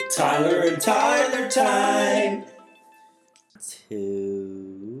Tyler and Tyler time.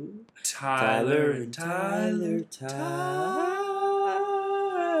 To Tyler and Tyler time.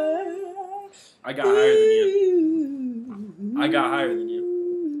 I got higher than you. I got higher than you.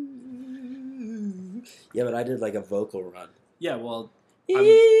 Yeah, but I did like a vocal run. Yeah, well,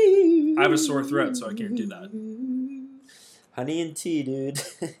 I have a sore throat, so I can't do that. Honey and tea, dude.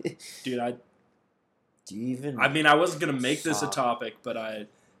 Dude, Do you even? I mean, I wasn't gonna make this a topic, but I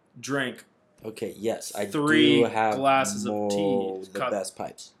drank Okay, yes, I 3 do have glasses of tea. the best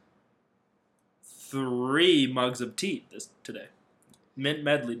pipes. 3 mugs of tea today. Mint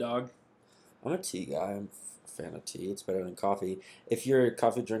medley, dog. I'm a tea guy. I'm a fan of tea. It's better than coffee. If you're a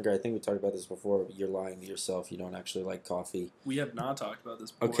coffee drinker, I think we talked about this before. You're lying to yourself. You don't actually like coffee. We have not talked about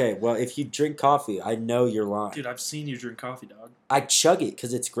this before. Okay, well, if you drink coffee, I know you're lying. Dude, I've seen you drink coffee, dog. I chug it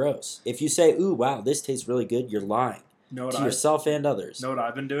because it's gross. If you say, "Ooh, wow, this tastes really good," you're lying Know to yourself and others. Know what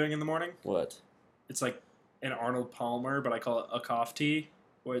I've been doing in the morning? What? It's like an Arnold Palmer, but I call it a cough tea,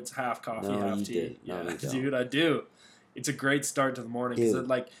 where it's half coffee, No, half you tea. didn't. No, Yeah, you don't. dude, I do. It's a great start to the morning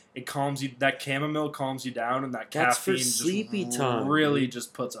because it calms you. That chamomile calms you down, and that That's for caffeine sleepy just time, really dude.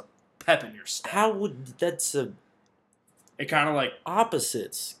 just puts a pep in your step. How would that's a It kind of like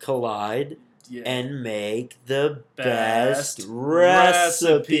opposites collide yeah, and make the best best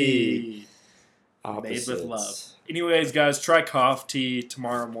recipe? Made Opposites. with love. Anyways, guys, try cough tea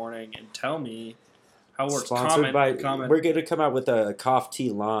tomorrow morning and tell me how it works. Sponsored by. Comment. We're gonna come out with a cough tea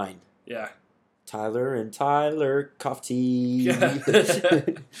line. Yeah. Tyler and Tyler cough tea.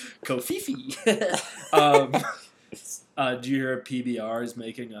 Kofifi. Do you hear PBR is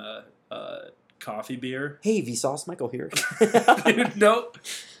making a coffee beer? Hey, Vsauce, Michael here. Dude, no.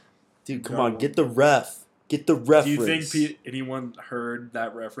 Dude, come on, get the ref. Get the reference. Do you think anyone heard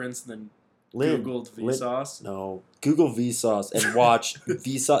that reference and then Lynn, Googled Vsauce? No. Google Vsauce and watch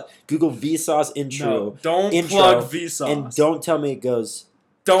Vsauce. Google Vsauce intro. No, don't intro, plug Vsauce. And don't tell me it goes,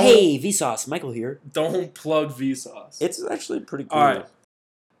 Don't, hey, Vsauce, Michael here. Don't plug Vsauce. It's actually pretty cool. All right.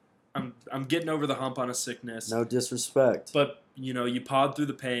 I'm getting over the hump on a sickness. No disrespect. But, you pod through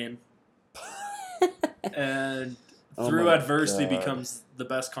the pain. And Oh through my adversity God. becomes the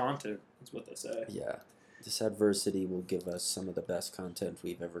best content. That's what they say. Yeah. This adversity will give us some of the best content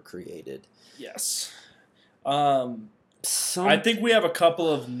we've ever created. Yes. I think we have a couple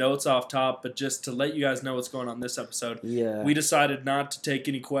of notes off top, but just to let you guys know what's going on this episode, Yeah. we decided not to take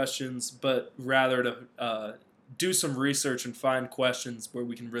any questions, but rather to do some research and find questions where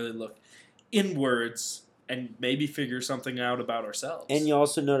we can really look inwards and maybe figure something out about ourselves. And you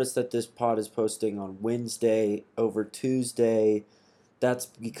also notice that this pod is posting on Wednesday over Tuesday. That's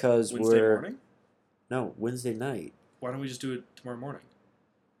because Wednesday we're... morning? No, Wednesday night. Why don't we just do it tomorrow morning?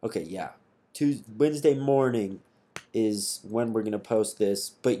 Okay, yeah. Wednesday morning is when we're going to post this,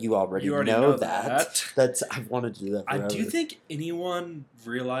 but you already know that. I've wanted to do that forever. Do you think anyone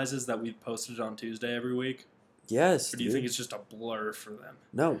realizes that we've posted it on Tuesday every week? Yes, Or do you think it's just a blur for them?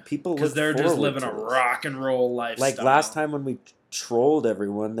 No, people because they're just living a rock and roll lifestyle. Like last time when we trolled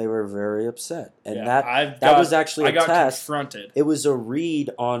everyone, they were very upset, and yeah, that was actually I got test. Confronted. It was a read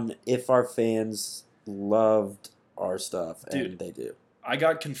on if our fans loved our stuff, Dude, and they do. I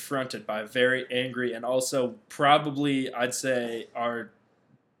got confronted by a very angry and also probably I'd say our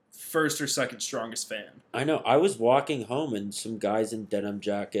first or second strongest fan. I know. I was walking home and some guys in denim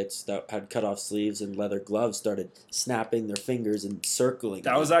jackets that had cut off sleeves and leather gloves started snapping their fingers and circling.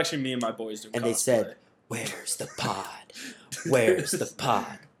 That was actually me and my boys doing and cosplay. they said, "Where's the pod? Where's the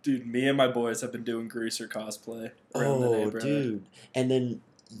pod?" Dude, me and my boys have been doing greaser cosplay. Around the Oh, neighborhood. dude! And then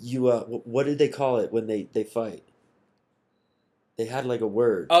you, what did they call it when they fight? They had like a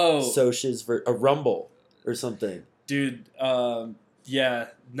word. Oh, Socia's a rumble or something. Dude, yeah,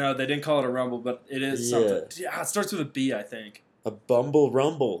 no, they didn't call it a rumble, but it is something. Yeah, it starts with a B, I think. A bumble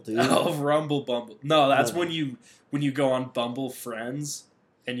rumble, dude. Oh, rumble bumble. No, that's when you go on Bumble Friends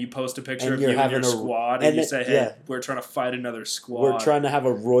and you post a picture of you and your squad and you say, "Hey, we're trying to fight another squad. We're trying to have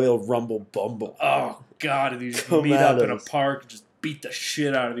a Royal Rumble bumble." Oh God! And you just meet up in a park, and just beat the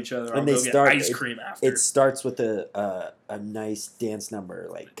shit out of each other. And go get ice cream after. It starts with a nice dance number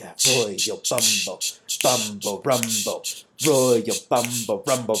like Royal Bumble, Bumble Rumble, Royal Bumble,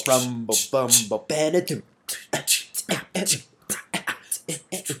 Rumble, Rumble, Bumble, Benetton.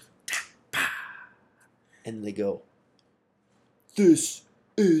 And they go, "This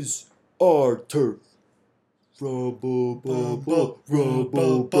is our turf. Rumble, bumble,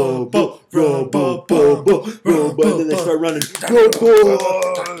 rumble, bumble, rumble, bumble, rumble." And then they start running,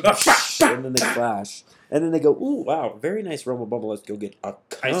 and then they clash. And then they go, "Ooh, wow, very nice rumble bumble. Let's go get a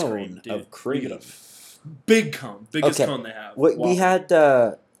cone of cream." Big cone. Biggest cone they have. We had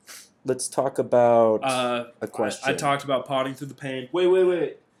let's talk about a I question. talked about potting through the pain.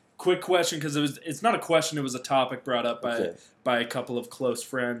 Wait. Quick question, because it's not a question. It was a topic brought up Okay. by a couple of close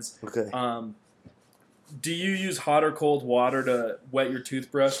friends. Okay. Do you use hot or cold water to wet your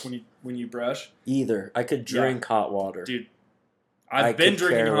toothbrush when you brush? Either. I could drink hot water. Dude, I I've been could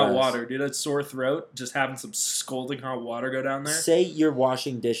drinking care hot less. water, dude. A sore throat, just having some scalding hot water go down there. Say you're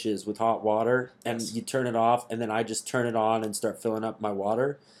washing dishes with hot water and Yes. you turn it off, and then I just turn it on and start filling up my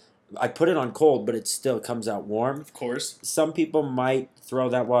water. I put it on cold, but it still comes out warm. Of course. Some people might throw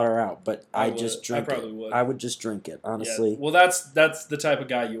that water out, but I would. just drink I probably it. would. I would just drink it, honestly. Yeah. Well, that's the type of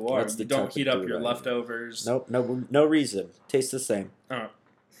guy you are. That's the You don't type heat of up dude your I am. leftovers. Nope, no reason. Tastes the same.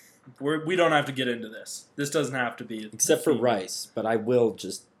 We don't have to get into this. This doesn't have to be. Except for rice, but I will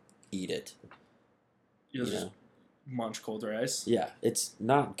just eat it. You'll You just know? munch cold rice. Yeah, it's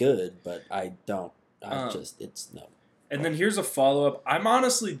not good, but I don't. It's no. And then here's a follow up. I'm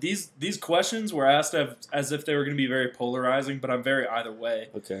honestly these questions were asked as if they were going to be very polarizing, but I'm very either way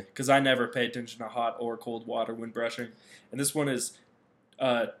Okay. because I never pay attention to hot or cold water when brushing. And this one is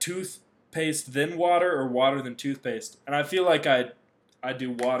toothpaste then water or water then toothpaste. And I feel like I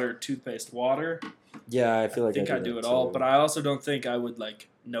do water, toothpaste, water. Yeah, I feel like I do it all, but I also don't think I would like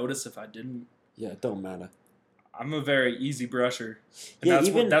notice if I didn't. Yeah, it don't matter. I'm a very easy brusher. And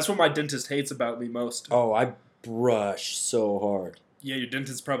Yeah, that's what my dentist hates about me most. Oh, I brush so hard. Yeah, your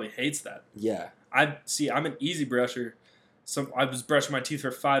dentist probably hates that. Yeah. I'm an easy brusher. I was brushing my teeth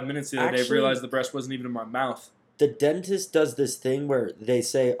for 5 minutes the other day, Actually- realized the brush wasn't even in my mouth. The dentist does this thing where they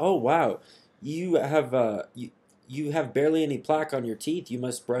say, "Oh wow, you have you have barely any plaque on your teeth. You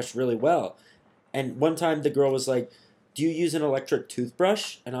must brush really well." And one time the girl was like, "Do you use an electric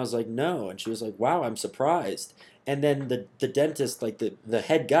toothbrush?" And I was like, "No." And she was like, "Wow, I'm surprised." And then the dentist, like the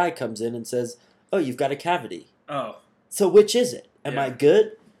head guy, comes in and says, "Oh, you've got a cavity. Oh, So which is it? Am Yeah. I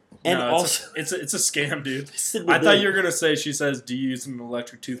good?" And no, also, it's a scam, dude. listen to I thought this. you were gonna say she says, "Do you use an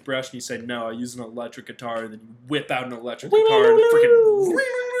electric toothbrush?" And you say, "No, I use an electric guitar." And then you whip out an electric guitar and freaking.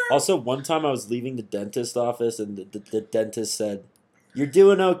 Also, one time I was leaving the dentist office and the dentist said, "You're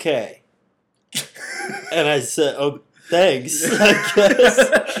doing okay." And I said, "Oh, thanks." I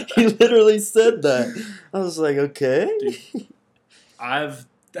guess he literally said that. I was like, "Okay." Dude. I've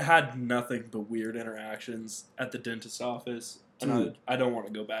had nothing but weird interactions at the dentist's office. And Dude. I don't want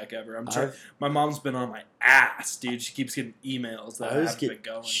to go back ever. I've- My mom's been on my ass, dude. She keeps getting emails that I I always haven't been get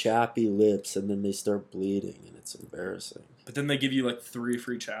going. chappy lips, and then they start bleeding, and it's embarrassing. But then they give you like 3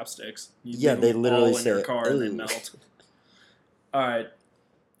 free chapsticks. You Yeah, leave they them literally all in your say, car and they "Ooh." melt. All right.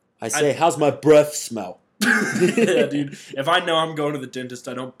 I say, "How's my breath smell?" Yeah, dude. If I know I'm going to the dentist,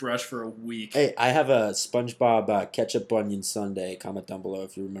 I don't brush for a week. Hey, I have a SpongeBob ketchup onion sundae. Comment down below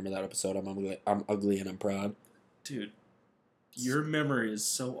if you remember that episode. I'm ugly and I'm proud. Dude, your memory is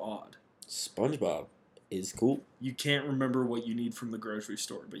so odd. SpongeBob is cool. You can't remember what you need from the grocery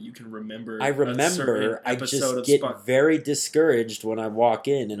store, but you can remember. I a remember. certain I episode just of get Spon- very discouraged when I walk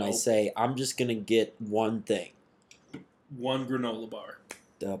in and I Nope. say, "I'm just gonna get one thing, one granola bar.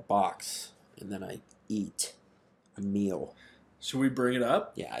 the box," and then I eat a meal. Should we bring it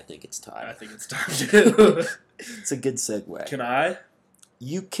up? Yeah, I think it's I time. think it's time to. It's a good segue. Can I?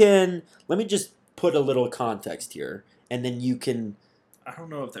 You can. Let me just put a little context here, and then you can. I don't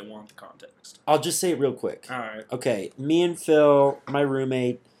know if they want the context. I'll just say it real quick. All right. Okay, me and Phil, my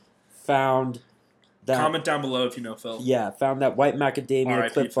roommate, found that. Comment down below if you know Phil. Yeah, found that white macadamia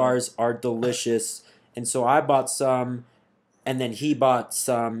R.I.P. Clif Phil. bars are delicious, and so I bought some, and then he bought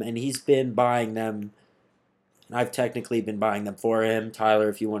some, and he's been buying them. And I've technically been buying them for him. Tyler,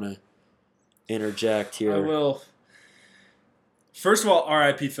 if you want to interject here. I will. First of all,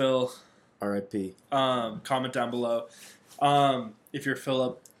 R.I.P. Phil. R.I.P. Comment down below if you're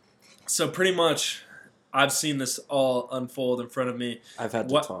Philip. So pretty much, I've seen this all unfold in front of me. I've had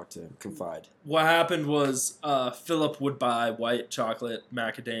to What- talk to him, confide. What happened was Philip would buy white chocolate,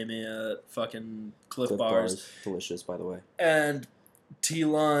 macadamia, fucking Clif Clif bars, delicious, by the way. and T.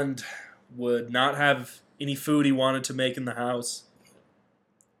 Lund would not have any food he wanted to make in the house.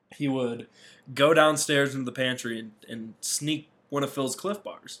 He would go downstairs into the pantry and sneak one of Phil's Clif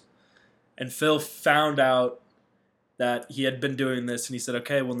bars. And Phil found out that he had been doing this, and he said,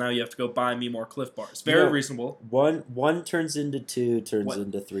 "Okay, well now you have to go buy me more Clif bars." Very You know, reasonable. One turns into two, turns What-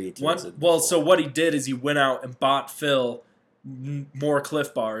 into three. Turns One, into well, four. so what he did is he went out and bought Phil more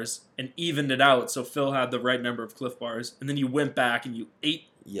Clif bars and evened it out, so Phil had the right number of Clif bars. And then you went back and you ate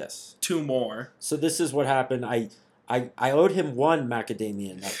Yes. 2 more. So this is what happened. I owed him one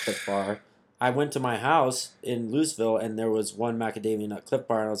macadamia nut Clif bar. I went to my house in Louisville, and there was one macadamia nut Clif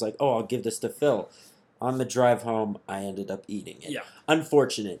bar, and I was like, "Oh, I'll give this to Phil." On the drive home, I ended up eating it. Yeah.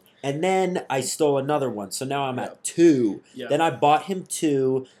 Unfortunate. And then I stole another one, so now I'm Yeah. at 2. Yeah. Then I bought him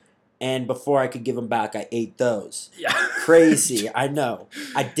 2, and before I could give them back, I ate those. Yeah. Crazy, I know.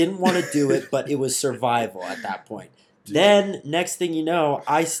 I didn't want to do it, but it was survival at that point. Dude. Then, next thing you know,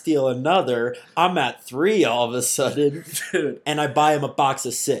 I steal another. I'm at 3 all of a sudden, Dude. and I buy him a box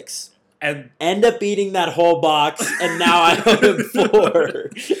of 6. And End up eating that whole box, and now I owe him 4.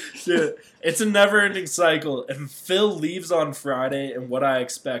 dude, it's a never-ending cycle. And Phil leaves on Friday, and what I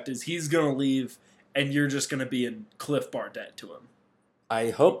expect is he's gonna leave, and you're just gonna be in Cliff Bar debt to him. I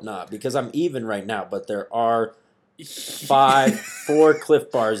hope not, because I'm even right now, but there are 4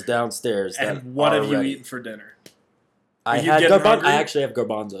 Cliff Bars downstairs. And that what are have you ready. eaten for dinner? I you had getting garbanzos. hungry? I actually have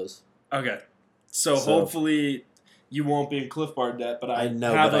garbanzos. Okay, so hopefully you won't be in Cliff Bar debt, but I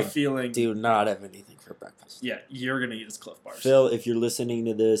know, have but a feeling. Do not have anything for breakfast. Yeah, you're gonna eat his Cliff Bars. Phil, if you're listening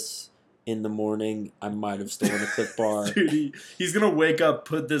to this in the morning, I might have stolen a Cliff Bar. Dude, he's gonna wake up,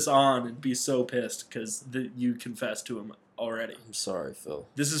 put this on, and be so pissed because you confessed to him already. I'm sorry, Phil.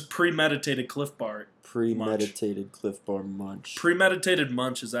 This is premeditated Cliff Bar. Premeditated Cliff Bar munch. Premeditated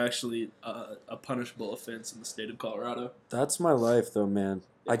munch is actually a punishable offense in the state of Colorado. That's my life, though, man.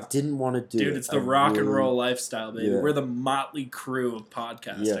 I didn't want to do it. Dude, it's the rock and roll lifestyle, baby. Yeah. We're the motley crew of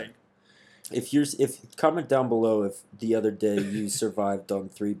podcasting. Yeah. If comment down below if the other day you survived on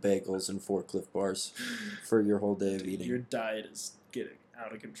 3 bagels and 4 Cliff Bars for your whole day of eating. Your diet is getting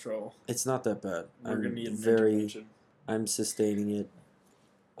out of control. It's not that bad. We're gonna need an very. intervention. I'm sustaining it.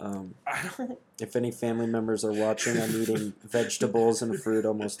 I don't. If any family members are watching, I'm eating vegetables and fruit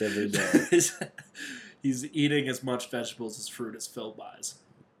almost every day. He's eating as much vegetables as fruit as Phil buys.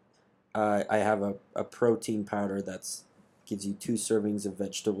 I have a protein powder that's gives you 2 servings of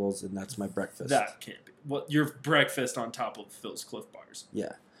vegetables, and that's my breakfast. That can't be. Well, your breakfast on top of Phil's Cliff Bars.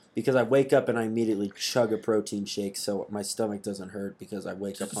 Yeah, because I wake up and I immediately chug a protein shake, so my stomach doesn't hurt because I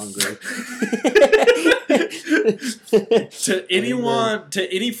wake up hungry. To anyone,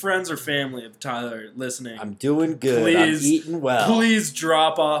 to any friends or family of Tyler listening, I'm doing good. Please, I'm eating well. Please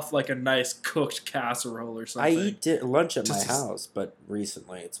drop off like a nice cooked casserole or I something. eat lunch at my Just- house, but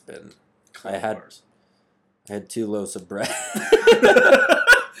recently it's been Cliff I had- Bars. I had 2 loaves of bread.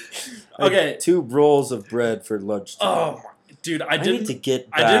 Okay. 2 rolls of bread for lunch today. Oh, my, dude, I need didn't. to get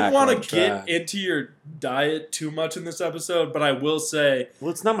back I didn't want on to get track. into your diet too much in this episode, but I will say,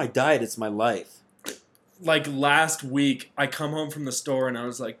 Well, it's not my diet, it's my life. like last week, I come home from the store and I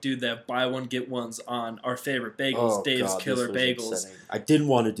was like, dude, they have buy one get ones on our favorite bagels, Oh, Dave's God, Killer this was Bagels. upsetting. I didn't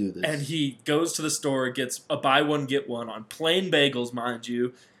want to do this. And he goes to the store, gets a buy one get one on plain bagels, mind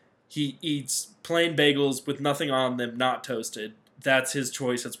you. He eats plain bagels with nothing on them, not toasted. That's his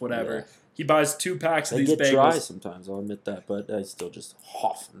choice. It's whatever. Yeah. He buys 2 packs of They these get bagels. dry sometimes, I'll admit that, but I still just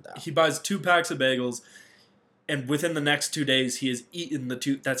huff them down. He buys 2 packs of bagels, and within the next 2 days, he has eaten the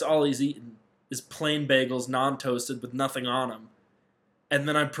 2. That's all he's eaten is plain bagels, non-toasted, with nothing on them. And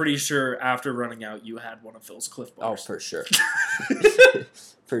then I'm pretty sure after running out, you had one of Phil's Cliff Oh, Bars. for sure.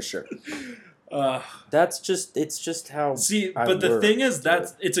 For sure. Uh, It's just how See, I but the work, thing is, dude.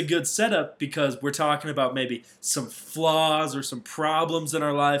 it's a good setup because we're talking about maybe some flaws or some problems in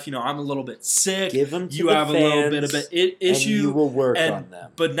our life. You know, I'm a little bit sick. Give them to You the have a little bit of fans, an issue. and you will work and- on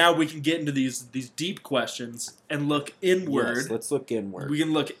them. But now we can get into these deep questions and look inward. Yes, let's look inward. We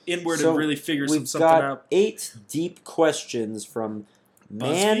can look inward So, and really figure We've something got out. 8 deep questions from BuzzFeed?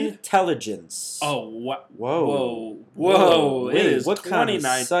 Mantelligence. Oh, what? Whoa. Whoa. It Wait, is what kind of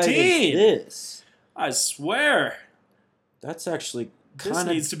 2019. site is this? I swear. That's actually This kind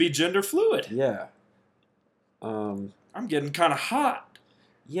of needs to be gender fluid. yeah. I'm getting kind of hot.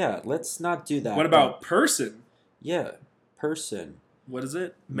 Yeah, let's not do that. What about person? yeah, person? What is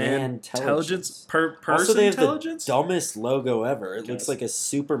it? Mantelligence. Person Also, they have intelligence? the dumbest logo ever. It looks Yes. like a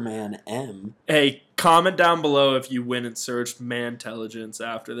Superman M. Hey, comment down below if you went and searched Mantelligence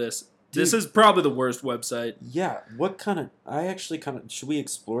after this. This Dude. is probably the worst website. Yeah, what kind of? I actually kind of. Should we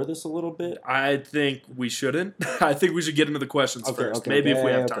explore this a little bit? I think we shouldn't. I think we should get into the questions Okay, first. okay, Maybe if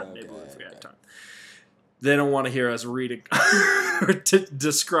we have okay, time. okay, Maybe if we have okay. time. They don't want to hear us reading or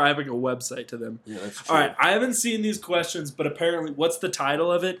describing a website to them. Yeah, that's true. All right, I haven't seen these questions, but apparently, what's the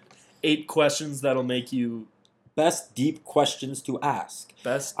title of it? 8 questions that'll make you Best deep questions to ask.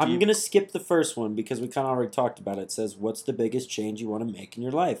 best. I'm deep- gonna skip the first one because we kind of already talked about it. It says, "What's the biggest change you want to make in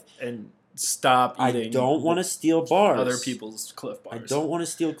your life?" and stop eating. I don't want to steal bars. other people's Cliff I Bars. don't want to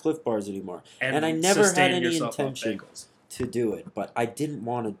steal Cliff Bars anymore. and and I never had sustain any yourself off intention bagels. to do it, but I didn't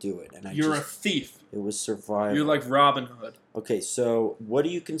want to do it, and You're a thief. it was survival. You're like Robin Hood. Okay, so what do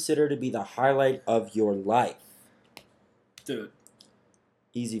you consider to be the highlight of your life? Dude,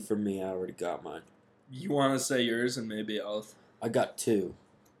 Easy for me. I already got mine. You want to say yours, and maybe I'll. I got two.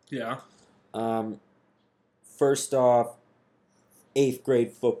 Yeah. First off, 8th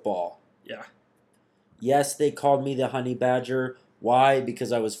grade football. Yeah. Yes, they called me the honey badger. Why?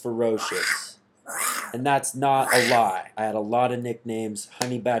 Because I was ferocious. And that's not a lie. I had a lot of nicknames.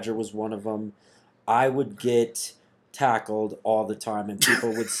 Honey badger was one of them. I would get tackled all the time, and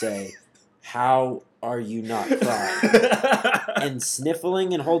people would say, "How are you not crying?" And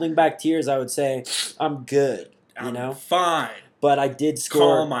sniffling and holding back tears, I would say, "I'm good." I'm fine. But I did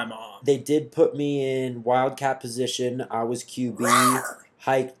score. Call my mom. They did put me in wildcat position. I was QB,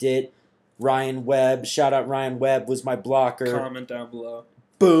 hiked it. Ryan Webb, shout out Ryan Webb, was my blocker. Comment down below.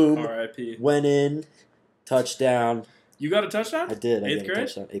 Boom. R.I.P. Went in, touchdown. You got a touchdown? I did. 8th grade?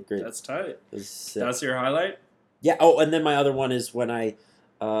 Touchdown. 8th grade. That's tight. It was sick. That's your highlight? Yeah. Oh, and then my other one is when I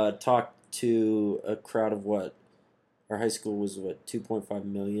talked to a crowd of what? Our high school was what, 2.5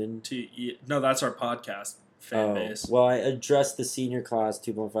 million? No, that's our podcast fan base. Well, I addressed the senior class,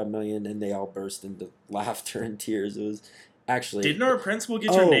 2.5 million, and they all burst into laughter and tears. It was actually... Didn't our principal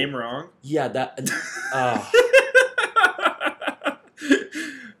get your name wrong? Yeah, that...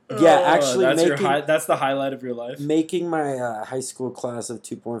 Yeah, actually, that's the highlight of your life. Making my high school class of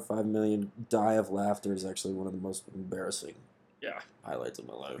 2.5 million die of laughter is actually one of the most embarrassing highlights of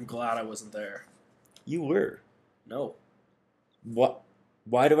my life. I'm glad I wasn't there. You were. No. What?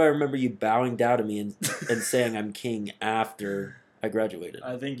 Why do I remember you bowing down to me and saying I'm king after I graduated?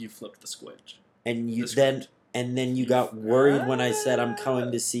 I think you flipped the switch. And you then you got worried when I said I'm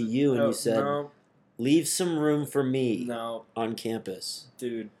coming to see you, and you said, "Leave some room for me on campus."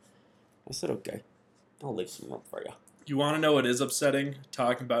 Dude. I said, "Okay, I'll leave some room for you." You want to know what is upsetting?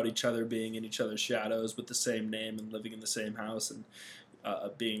 Talking about each other being in each other's shadows with the same name and living in the same house and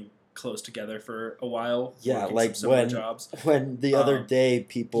being close together for a while. Yeah, like when the other day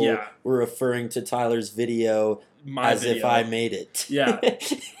people were referring to Tyler's video if I made it. Yeah.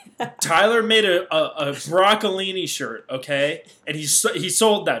 Tyler made a broccolini shirt, okay? And he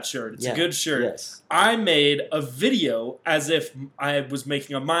sold that shirt. It's a good shirt. Yes. I made a video as if I was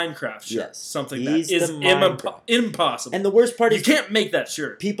making a Minecraft shirt. Yes. Something that is impossible. And the worst part is... You can't make that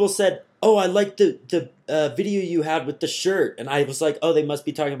shirt. People said, "Oh, I like the video you had with the shirt." And I was like, "Oh, they must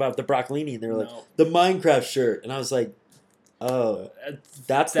be talking about the broccolini." And they were like, "The Minecraft shirt." And I was like, "Oh,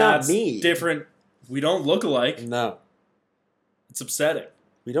 that's not me." Different. We don't look alike. No. It's upsetting.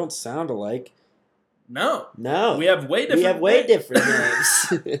 We don't sound alike. No. We have way different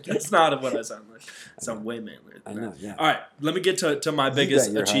names. That's not what I sound like. I sound way manlier than that. I know, yeah. All right, let me get to my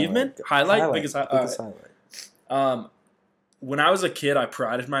biggest achievement. Biggest highlight. When I was a kid, I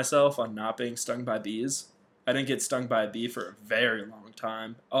prided myself on not being stung by bees. I didn't get stung by a bee for a very long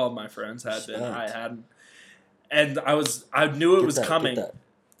time. All of my friends had been. I hadn't. And I knew it was coming.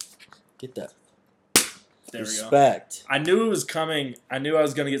 Get that. There Respect. we go. I knew it was coming. I knew I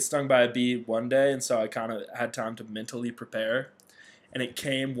was going to get stung by a bee one day, and so I kind of had time to mentally prepare. And it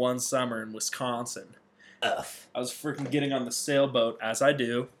came one summer in Wisconsin. Ugh. I was freaking getting on the sailboat, as I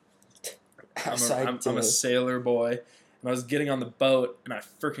do. I'm a sailor boy. And I was getting on the boat, and I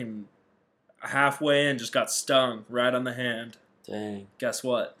freaking halfway in just got stung right on the hand. Dang. Guess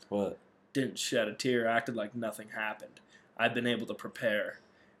what? What? Didn't shed a tear, acted like nothing happened. I've been able to prepare.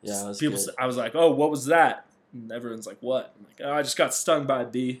 Yeah, I was like, "Oh, what was that?" And everyone's like, "What?" I'm like, "Oh, I just got stung by a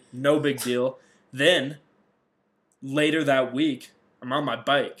bee. No big deal." Then, later that week, I'm on my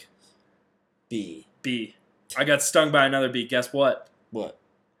bike. Bee. I got stung by another bee. Guess what? What?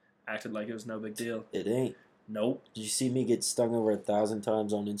 Acted like it was no big deal. It ain't. Nope. Did you see me get stung over 1,000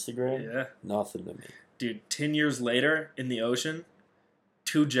 times on Instagram? Yeah. Nothing to me. Dude, 10 years later, in the ocean,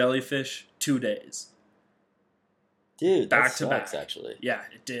 2 jellyfish, 2 days. Dude, back to back. Actually. Yeah,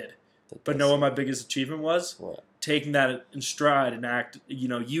 it did. But know what my biggest achievement was? What? Taking that in stride and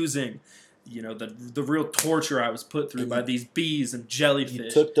using, the real torture I was put through by these bees and jellyfish. You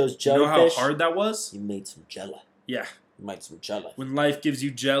took those jellyfish. You know how hard that was? You made some jelly. Yeah. You made some jelly. When life gives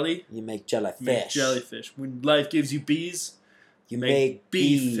you jelly, you make jellyfish. You make jellyfish. When life gives you bees, you make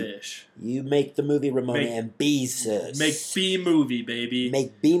bee fish. You make the movie Ramona and Beezus. Make bee movie, baby.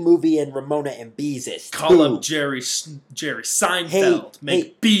 Make bee movie and Ramona and Beezus. Call up Jerry Seinfeld.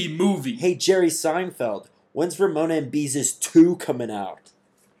 Make bee movie. Hey, Jerry Seinfeld. When's Ramona and Beezus 2 coming out?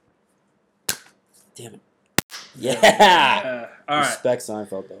 Damn it. Yeah. All right. Respect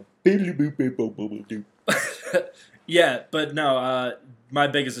Seinfeld, though. Yeah, but no, my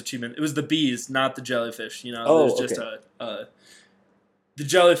biggest achievement, it was the bees, not the jellyfish. It was just the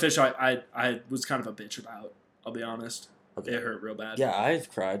jellyfish I was kind of a bitch about, I'll be honest. Okay. It hurt real bad. Yeah, I've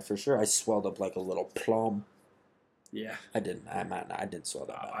cried for sure. I swelled up like a little plum. Yeah. I didn't. I didn't swell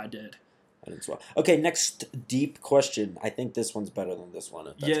that bad. I did. I didn't swallow. Okay, next deep question. I think this one's better than this one.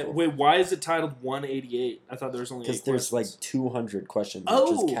 If that's Yeah, cool. wait, why is it titled 188? I thought there was only 8 Because there's questions. like 200 questions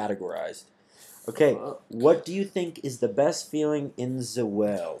Oh! just categorized. Okay, Fuck. what do you think is the best feeling in the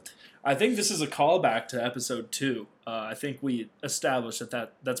world? I think this is a callback to episode 2. I think we established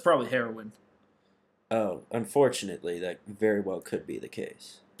that's probably heroin. Oh, unfortunately, that very well could be the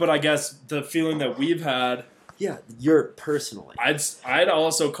case. But I guess the feeling that we've had, Yeah, you're personally. I'd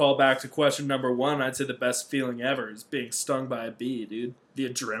also call back to question number 1. I'd say the best feeling ever is being stung by a bee, dude. The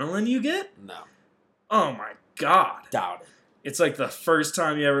adrenaline you get? No, Oh my god. doubt it. It's like the first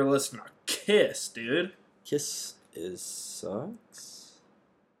time you ever listen to Kiss, dude. Kiss is sucks.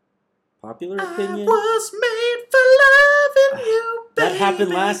 Popular opinion. was made for loving you, That happened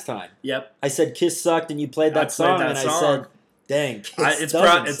baby. last time. Yep. I said Kiss sucked, and you played that I played song, that and I song. said, "Dang, Kiss It's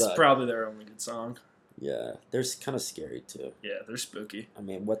doesn't suck." probably their only good song. Yeah, they're kind of scary too. Yeah, they're spooky. I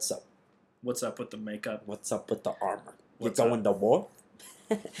mean, what's up? What's up with the makeup? What's up with the armor? What's you going to war?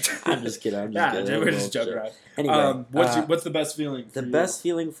 I'm just kidding. I'm just Yeah, kidding. dude, I'm we're a just little joking shit. around. Anyway, What's the best feeling? For the you? best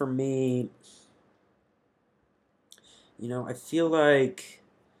feeling for me, I feel like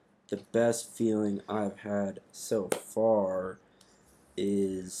the best feeling I've had so far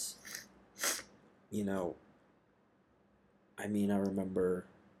is, I remember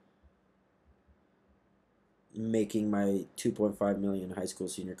making my 2.5 million high school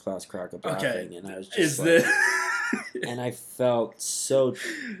senior class crack up laughing, and I was just Is like, this? and I felt so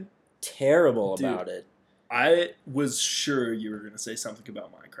terrible Dude. about it. I was sure you were going to say something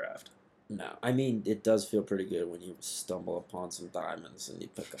about Minecraft. No, I mean, it does feel pretty good when you stumble upon some diamonds and you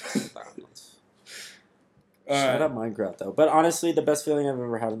pick up some diamonds. Shut up Minecraft, though. But honestly, the best feeling I've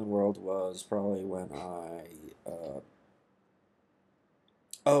ever had in the world was probably when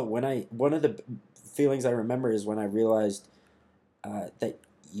one of the feelings I remember is when I realized that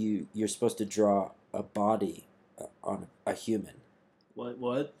you're supposed to draw a body on a human.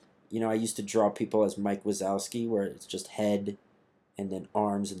 What? I used to draw people as Mike Wazowski, where it's just head and then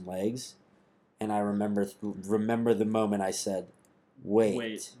arms and legs. And I remember the moment I said,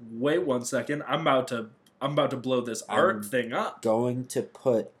 "Wait, Wait 1 second. I'm about to blow this art thing up. going to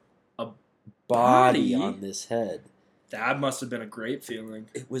put A body body? on this head." That must have been a great feeling.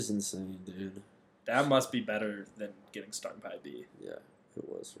 It was insane, dude. That must be better than getting stung by a bee. Yeah, it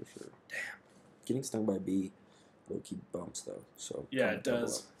was for sure. Damn. Getting stung by a bee low-key bumps, though. So Yeah, it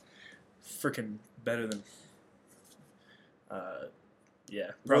does. Freaking better than.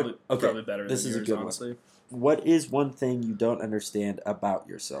 Probably better this than is a yours, good one. honestly. What is one thing you don't understand about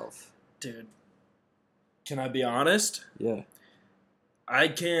yourself? Dude, can I be honest? Yeah. I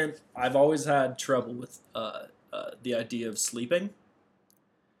can't. I've always had trouble with the idea of sleeping,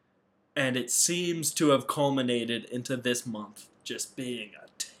 and it seems to have culminated into this month just being a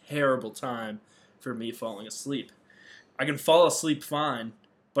terrible time for me falling asleep. I can fall asleep fine,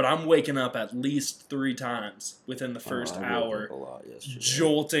 but I'm waking up at least 3 times within the first I woke hour, up a lot yesterday.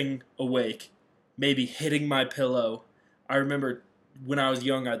 jolting awake, maybe hitting my pillow. I remember when I was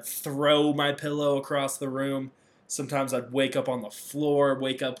young, I'd throw my pillow across the room. Sometimes I'd wake up on the floor,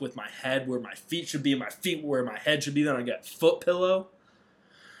 wake up with my head where my feet should be, and my feet where my head should be. Then I'd get a foot pillow.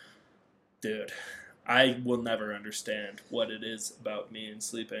 Dude, I will never understand what it is about me and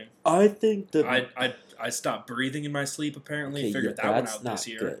sleeping. I think that I stopped breathing in my sleep, apparently. Okay, Figured yeah, that one that's out not this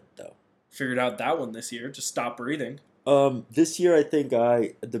year. good, though. Figured out that one this year. Just stop breathing. This year I think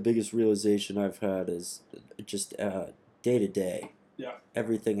the biggest realization I've had is just day to day. Yeah.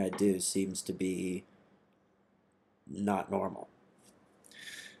 Everything I do seems to be not normal.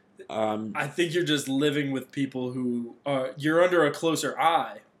 I think you're just living with people who you're under a closer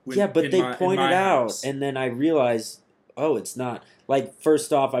eye. Yeah, but they pointed out, and then I realized, oh, it's not. Like,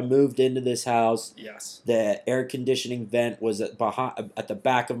 first off, I moved into this house. Yes. The air conditioning vent was at the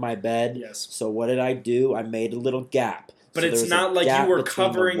back of my bed. Yes. So what did I do? I made a little gap. But So it's there was a not like gap you were between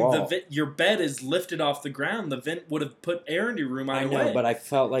covering the wall. vent. Your bed is lifted off the ground. The vent would have put air into your room I either know, way. but I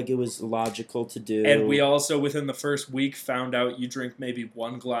felt like it was logical to do. And we also, within the first week, found out you drink maybe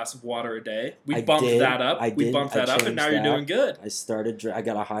 1 glass of water a day. We I bumped did. that up. I We did. bumped I that up, and changed now you're that. doing good. I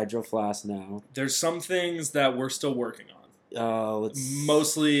got a hydro flask now. There's some things that we're still working on. Let's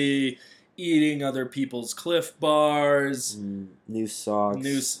Mostly eating other people's Cliff Bars. new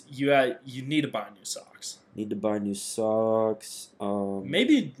socks. You need to buy new socks. Need to buy new socks.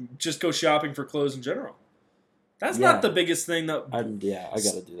 Maybe just go shopping for clothes in general. That's Yeah. not the biggest thing that. I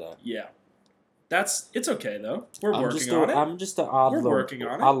gotta do that. Yeah, it's okay though. We're I'm working just on it. I'm just an odd We're little, working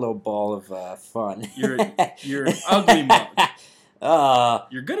on it. odd little ball of fun. You're an ugly mug. Uh,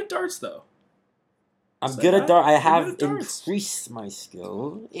 You're good at darts though. I'm Say good that. at darts. I You're have good at darts. increased my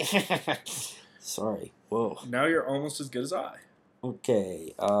skill. Sorry. Whoa. Now you're almost as good as I.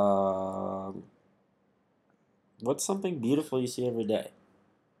 Okay. What's something beautiful you see every day?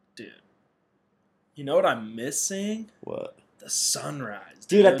 Dude. You know what I'm missing? What? The sunrise.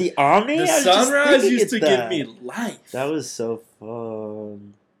 Dude, at the Omni? The I was just sunrise thinking used to of give that. me life. That was so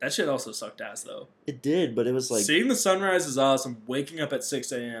fun. That shit also sucked ass, though. It did, but it was like... Seeing the sunrise is awesome. Waking up at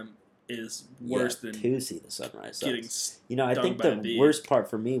 6 a.m. is worse than to see the sunrise. getting You know, I stung think by a the bee. worst part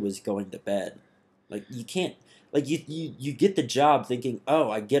for me was going to bed. Like, you can't... Like, you get the job thinking,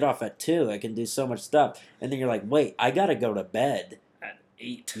 oh, I get off at 2, I can do so much stuff. And then you're like, wait, I gotta go to bed. at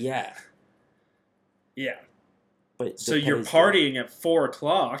 8. Yeah. Yeah. But So the you're pay's partying at 4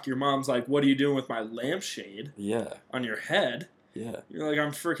 o'clock. Your mom's like, what are you doing with my lampshade good. Yeah, on your head? yeah. You're like,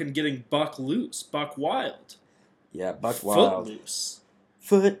 I'm freaking getting buck loose, buck wild. Yeah, Buck Wild. Footloose.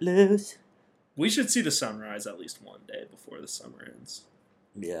 Footloose. We should see the sunrise at least one day before the summer ends.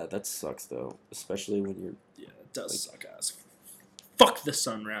 Yeah, that sucks, though. Especially when you're... Yeah, it does suck ass. Fuck the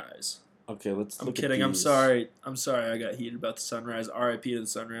sunrise. Okay, let's I'm look at kidding. I'm these. sorry. I'm sorry I got heated about the sunrise. R.I.P. to the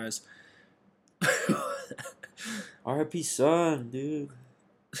sunrise. R.I.P. Sun, dude.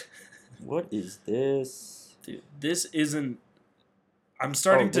 What is this? Dude, this isn't... I'm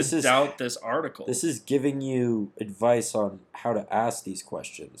starting Oh, this to is- doubt this article. This is giving you advice on how to ask these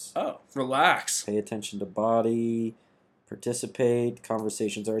questions. Oh, relax. Pay attention to body, participate.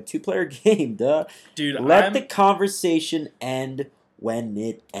 Conversations are a 2-player game, duh. Dude, Let the conversation end when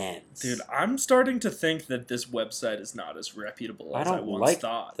it ends. Dude, I'm starting to think that this website is not as reputable I as I don't once like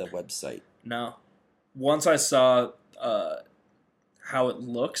thought. the website. No. Once I saw how it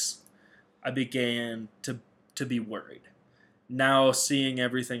looks, I began to be worried. Now, seeing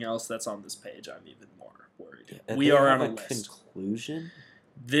everything else that's on this page, I'm even more worried. And We they are have on a list. conclusion?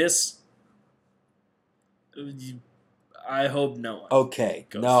 This, I hope no one Okay,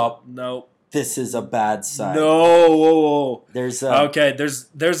 goes no, no, this is a bad site. no. Whoa, whoa. There's a... Okay,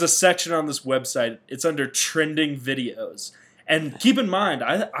 there's a section on this website. It's under trending videos. And keep in mind,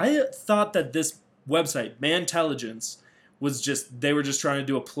 I thought that this website, Mantelligence, was just they were just trying to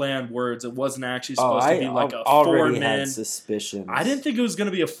do a play on words. It wasn't actually supposed to be like a already 4 men. had suspicions. I didn't think it was going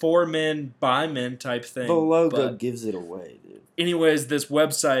to be a 4 men by men type thing. The logo but gives it away, dude. anyways, this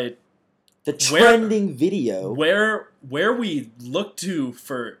website The trending video. where we looked to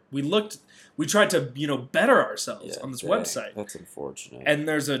for we tried to better ourselves on this dang, website. That's unfortunate. And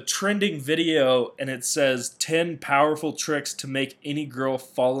there's a trending video, and it says 10 powerful tricks to make any girl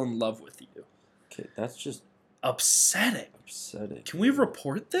fall in love with you. Okay, that's just Upsetting. upsetting. Can we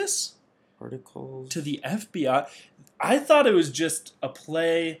report this Articles. to the FBI? I thought it was just a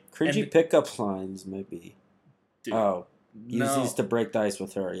play. Cringy and- pickup lines, maybe. Dude, Oh, use no. these to break the ice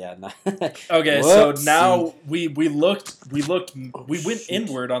with her. Yeah. Nah. Okay, so Whoopsie. now we went shoot.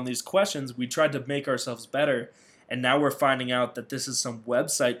 inward on these questions. We tried to make ourselves better, and now we're finding out that this is some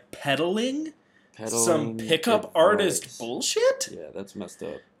website peddling some Peddling pickup advice. artist bullshit. Yeah, that's messed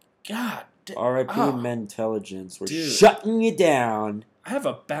up. God, R.I.P. Ah. Mentelligence. We're Dude. shutting you down. I have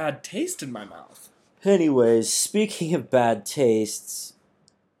a bad taste in my mouth. Anyways, speaking of bad tastes.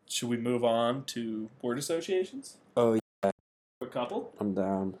 Should we move on to word associations? Oh, A couple. I'm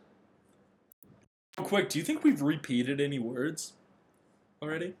down. Real quick, do you think we've repeated any words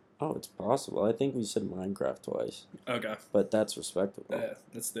already? Oh, it's possible. I think we said Minecraft twice, Okay. but that's respectable. Yeah,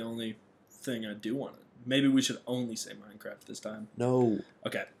 that's the only thing I do want to. Maybe we should only say Minecraft this time. No.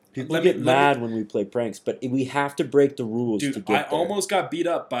 Okay. People Let get me- mad when we play pranks, but we have to break the rules to Dude, get I there. almost got beat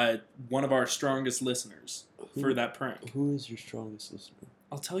up by one of our strongest listeners for Who- that prank. Who is your strongest listener?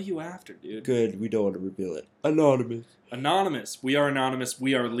 I'll tell you after, dude. Good, we don't want to reveal it. Anonymous. Anonymous. We are anonymous.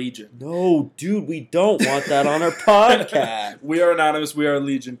 We are legion. No, dude, we don't want that on our podcast. We are anonymous. We are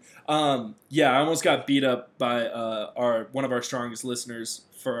legion. Yeah, I almost got beat up by one of our strongest listeners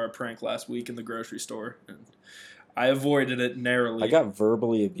for our prank last week in the grocery store, and I avoided it narrowly. I got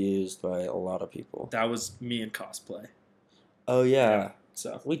verbally abused by a lot of people. That was me in cosplay. Oh yeah,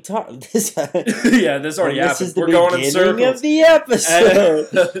 So we talked this. yeah, this already This happened. is the We're going in beginning circles. of the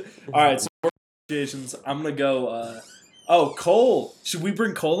episode. All right, so word associations. I'm gonna go. Oh, Cole. Should we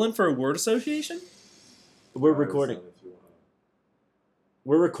bring Cole in for a word association? We're recording.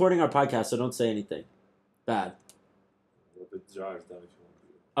 We're recording our podcast, so don't say anything bad. The jar's done if you want to.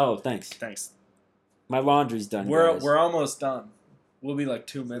 Oh, thanks. Thanks. My laundry's done. We're guys. almost done. We'll be like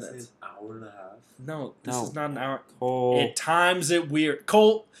 2 This minutes. is an hour and a half. No, this No. is not an hour. Cole. It times it weird.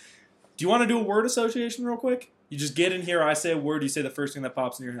 Cole, do you want to do a word association real quick? You just get in here. I say a word. You say the first thing that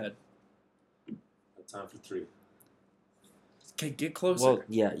pops in your head. Time for 3. Okay, get closer. Well,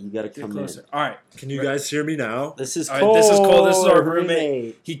 yeah, you gotta get come closer. in. All right. Can you guys hear me now? This is All Cole. right, this is Cole. This is our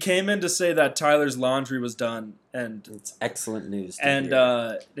roommate. He came in to say that Tyler's laundry was done, and It's excellent news. To and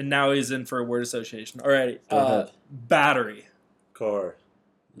hear. and now he's in for a word association. All right. Go ahead. Battery. Car.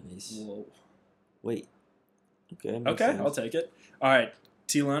 Nice. Whoa. Wait. Okay. makes Okay, sense. I'll take it. All right,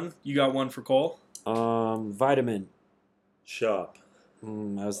 T-Lun, you got one for Cole. Vitamin. Shop. I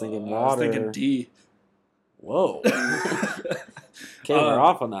was thinking I was water. thinking D. Whoa. Okay, we're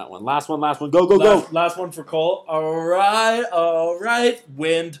off on that one. Last one. Go, go, go. Last one for Cole. All right.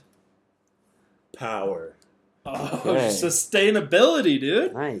 Wind. Power. Oh, Okay. sustainability,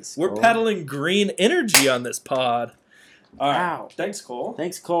 dude. Nice. We're Cole. peddling green energy on this pod. All right. Wow. Thanks, Cole.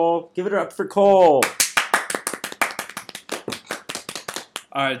 Thanks, Cole. Give it up for Cole.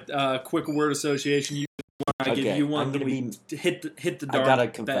 All right. Quick word association. I give you one. I'm gonna we hit the I darn gotta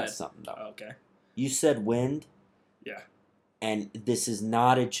bed. confess something though. Okay. You said wind. Yeah. And this is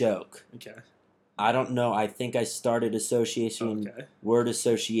not a joke. Okay. I don't know. I think I started association Okay. word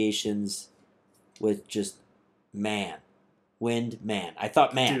associations with just man. Wind man. I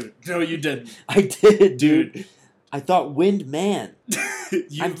thought man. Dude, no, you didn't. I did, dude. I thought wind man.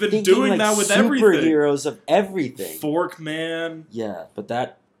 You've I'm been thinking, doing like, that with everything. superheroes of everything. Fork man, Yeah, but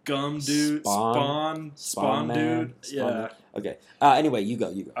that gum dude, Spawn spawn man, dude. Spawn Yeah. man. Okay. Anyway, you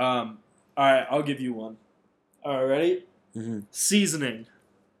go. All right, I'll give you one. All right, ready? Mm-hmm. Seasoning.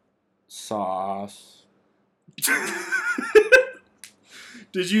 Sauce.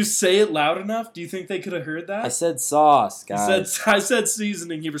 Did you say it loud enough? Do you think they could have heard that? I said sauce, guys. I said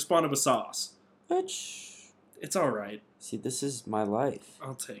seasoning. He responded with sauce. Which, It's all right. see, this is my life.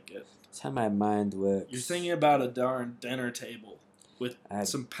 I'll take it. It's how my mind works. You're thinking about a darn dinner table with I-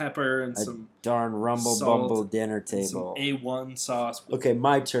 some pepper and a some darn rumble salt bumble dinner and some table. A1 sauce. Okay,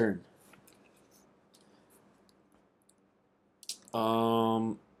 my turn.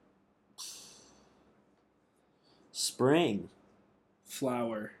 Spring.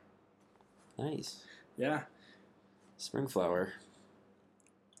 Flour. Nice. Yeah. Spring flower.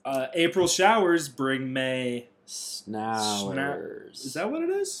 April showers bring May. Snowers. Is that what it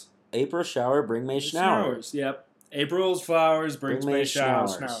is? April shower, bring May shower. Yep. April's flowers brings Bring May May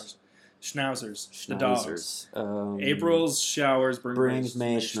showers. showers. Schnauzers. The dogs. Schnauzers. April's showers brings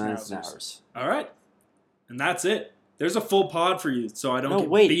May schnauzers. schnauzers. All right. And that's it. There's a full pod for you, so I don't No, get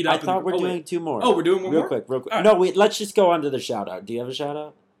wait. beat I up. thought we're doing wait. 2 more. Oh, we're doing one real more? quick, real quick. All right. No, wait. Let's just go on to the shout out. Do you have a shout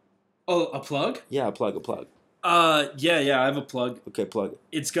out? Oh, a plug? Yeah, a plug. Yeah, I have a plug. Okay, plug it.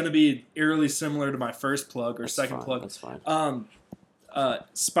 It's going to be eerily similar to my first plug or That's second fine, plug. That's fine.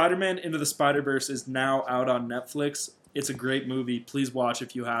 Spider-Man Into the Spider-Verse is now out on Netflix. It's a great movie. Please watch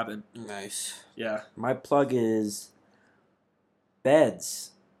if you haven't. Nice. Yeah. My plug is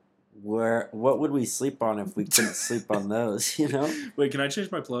beds. What would we sleep on if we couldn't sleep on those, you know? Wait, can I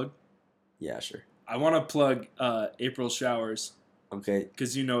change my plug? Yeah, sure. I want to plug April showers Okay,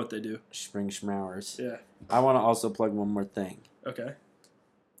 because you know what they do. spring showers. Yeah. I want to also plug one more thing. Okay.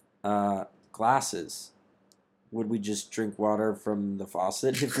 Glasses. Would we just drink water from the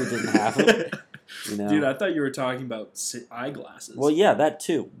faucet if we didn't have them? You know? Dude, I thought you were talking about eyeglasses. Well, yeah, that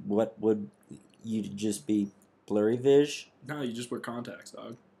too. What would you just be blurry vision? No, you just wear contacts,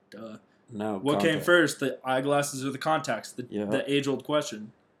 dog. Duh. No. What came contact. first, the eyeglasses or the contacts? Yeah. The age-old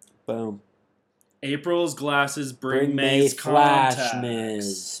question. Boom. April's glasses bring May May's flash contacts.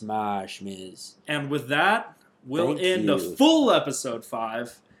 miz, smash miz. And with that, we'll Thank end the you. full episode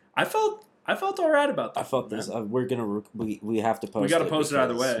 5. I felt all right about that. I felt this. man. We're gonna. We have to post. We gotta it post it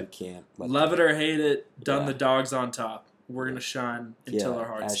either because way. We can't. Love it or hate it, done Yeah. the dogs on top. We're gonna shine until our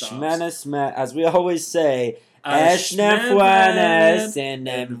heart stops. As we always say, Ash Ashnafuanas and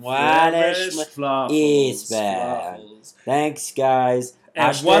is bad. Fluffles. Thanks, guys.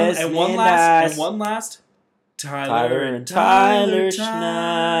 And one last. Tyler and Tyler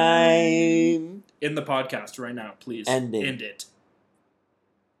Schneim. In the podcast right now, please. End it. End it.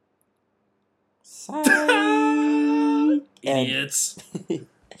 Psych. Idiots.